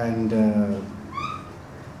 and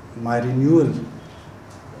my renewal,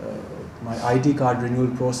 my ID card renewal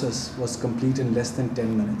process was complete in less than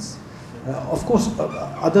 10 minutes. Of course,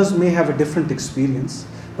 others may have a different experience,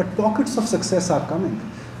 but pockets of success are coming.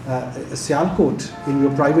 Sialkot in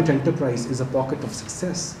your private enterprise is a pocket of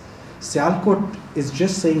success. Sialkot is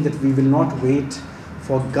just saying that we will not wait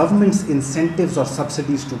for government's incentives or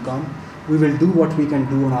subsidies to come. We will do what we can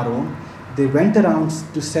do on our own. They went around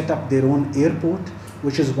to set up their own airport,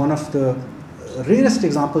 which is one of the rarest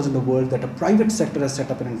examples in the world that a private sector has set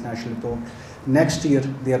up an international airport. Next year,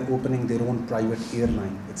 they are opening their own private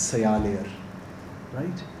airline. It's Sayal Air,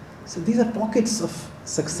 right? So these are pockets of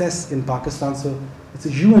success in Pakistan. So it's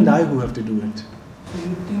you and I who have to do it. So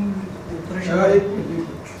you think the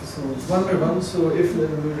so one by one, so if we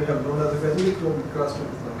have no other question, we can cross to the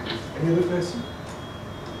Any other question?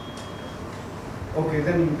 Okay,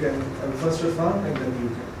 then you can first Irfan and then you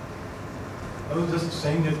can. I was just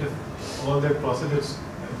saying that if all that process is,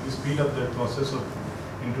 we speed up that process of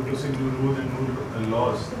introducing new rules and new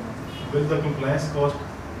laws, will the compliance cost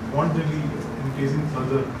won't really increasing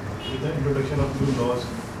further with the introduction of new laws?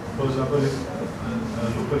 For example, if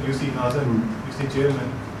local UC Nazim, UC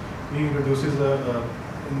chairman, he introduces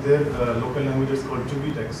in their local language it's called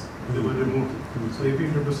Chubi tax, they were removed. So if he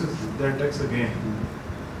introduces that tax again,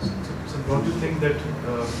 so don't you think that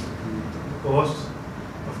the cost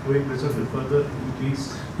of doing business will further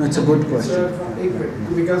increase? That's a good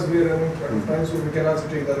question. Because we are running out of time, so we can also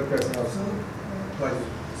take the other question also.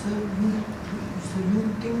 So you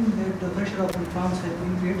think that the pressure of reforms has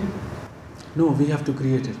been created? No, we have to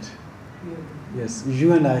create it. Yeah. Yes,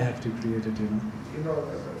 you and I have to create it, You know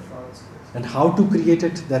the France. And how to create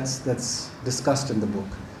it, that's discussed in the book.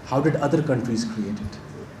 How did other countries create it?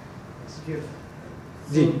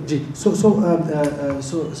 So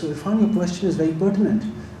Irfan, your question is very pertinent.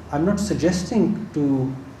 I'm not suggesting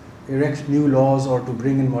to erect new laws or to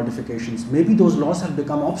bring in modifications. Maybe those laws have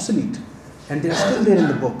become obsolete and they're still there in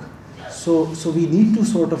the book. So we need to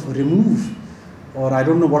sort of remove, or I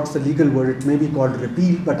don't know what's the legal word, it may be called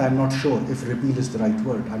repeal, but I'm not sure if repeal is the right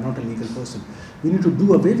word. I'm not a legal person. We need to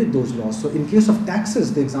do away with those laws. So in case of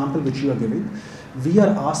taxes, the example which you are giving, we are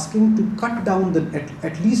asking to cut down,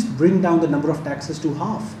 at least bring down the number of taxes to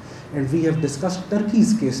half. And we have discussed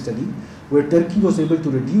Turkey's case study, where Turkey was able to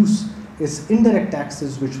reduce its indirect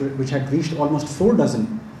taxes, which had reached almost 4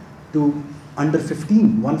 dozen, to under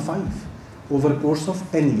 15, over a course of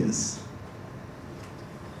 10 years.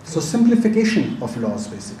 So simplification of laws,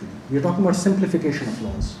 basically. We are talking about simplification of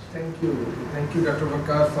laws. Thank you, Dr.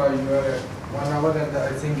 Vaqar, for your 1 hour, and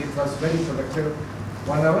I think it was very productive.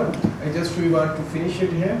 1 hour. I just really want to finish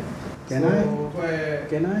it here. Can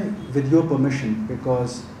I, with your permission,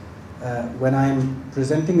 because when I'm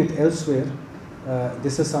presenting it elsewhere,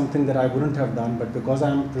 this is something that I wouldn't have done, but because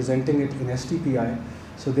I'm presenting it in STPI,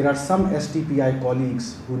 so there are some STPI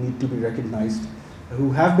colleagues who need to be recognized,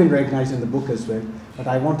 who have been recognized in the book as well, but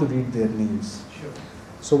I want to read their names. Sure.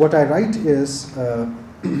 So what I write is,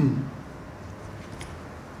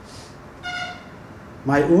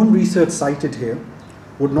 my own research cited here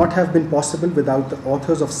would not have been possible without the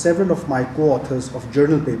authors of several of my co-authors of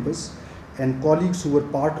journal papers and colleagues who were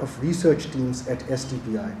part of research teams at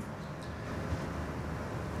STPI.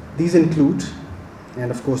 These include,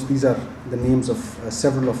 and of course these are the names of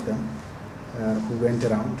several of them who went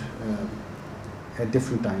around at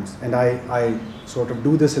different times, and I sort of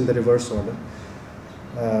do this in the reverse order.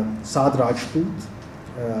 Saad Rajput,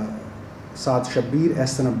 Saad Shabbir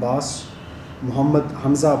Ehsan Abbas, Muhammad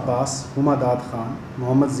Hamza Abbas, Humadad Khan,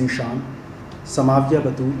 Muhammad Zishan, Samavia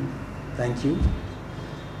Batul, thank you,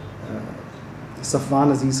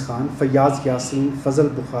 Safwan Aziz Khan, Fayyaz Yasin, Fazal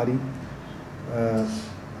Bukhari,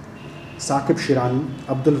 Saqib Shirani,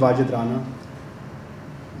 Abdul Wajid Rana,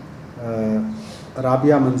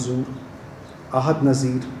 Rabia Manzoor, Ahad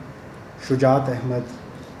Nazir, Shujaat Ahmed,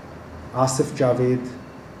 Asif Javed,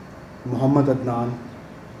 Muhammad Adnan,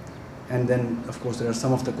 and then of course there are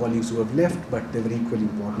some of the colleagues who have left, but they were equally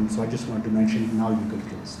important. So I just want to mention, now you can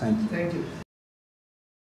close. Thank you. Thank you.